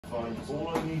fine. All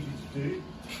I need you to do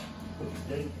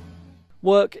is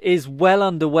Work is well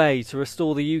underway to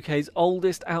restore the UK's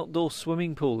oldest outdoor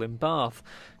swimming pool in Bath.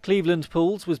 Cleveland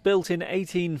Pools was built in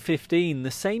 1815, the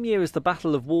same year as the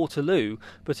Battle of Waterloo,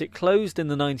 but it closed in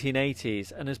the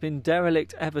 1980s and has been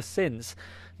derelict ever since.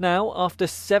 Now, after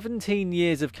 17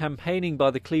 years of campaigning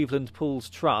by the Cleveland Pools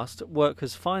Trust, work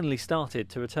has finally started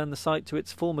to return the site to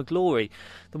its former glory.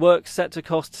 The work's set to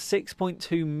cost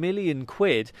 £6.2 million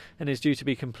and is due to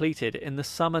be completed in the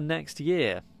summer next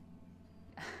year.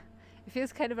 It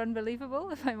feels kind of unbelievable,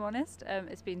 if I'm honest.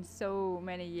 It's been so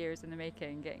many years in the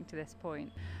making getting to this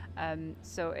point.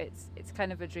 So it's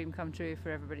kind of a dream come true for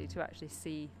everybody to actually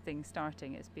see things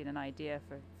starting. It's been an idea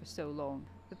for so long.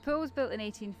 The pool was built in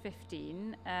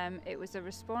 1815. It was a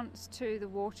response to the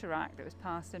Water Act that was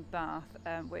passed in Bath,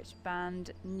 which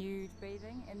banned nude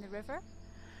bathing in the river.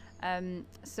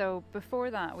 So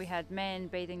before that we had men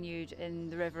bathing nude in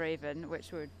the River Avon,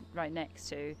 which we're right next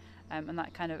to, and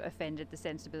that kind of offended the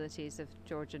sensibilities of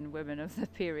Georgian women of the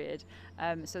period.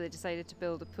 So they decided to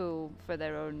build a pool for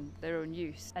their own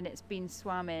use, and it's been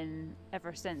swam in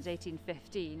ever since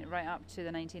 1815 right up to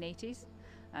the 1980s,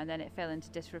 and then it fell into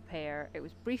disrepair. It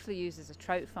was briefly used as a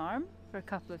trout farm for a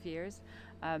couple of years,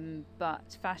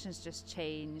 but fashions just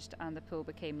changed and the pool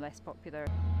became less popular.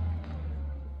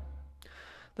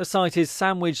 The site is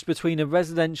sandwiched between a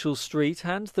residential street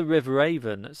and the River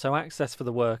Avon, so access for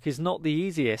the work is not the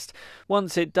easiest.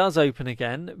 Once it does open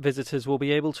again, visitors will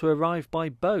be able to arrive by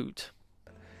boat.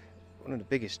 One of the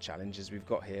biggest challenges we've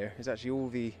got here is actually all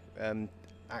the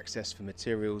access for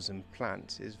materials and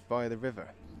plant is via the river.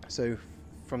 So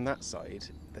from that side,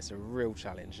 that's a real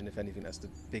challenge, and if anything, that's the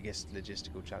biggest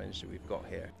logistical challenge that we've got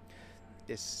here.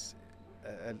 It's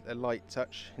a light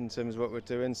touch in terms of what we're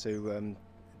doing, so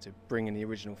to bringing the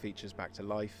original features back to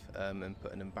life and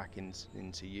putting them back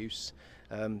into use,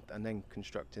 and then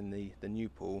constructing the new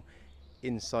pool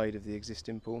inside of the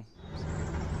existing pool.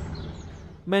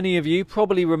 Many of you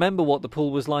probably remember what the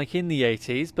pool was like in the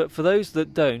 80s, but for those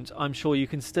that don't, I'm sure you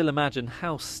can still imagine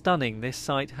how stunning this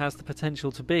site has the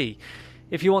potential to be.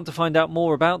 If you want to find out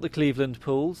more about the Cleveland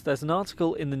Pools, there's an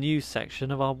article in the news section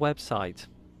of our website.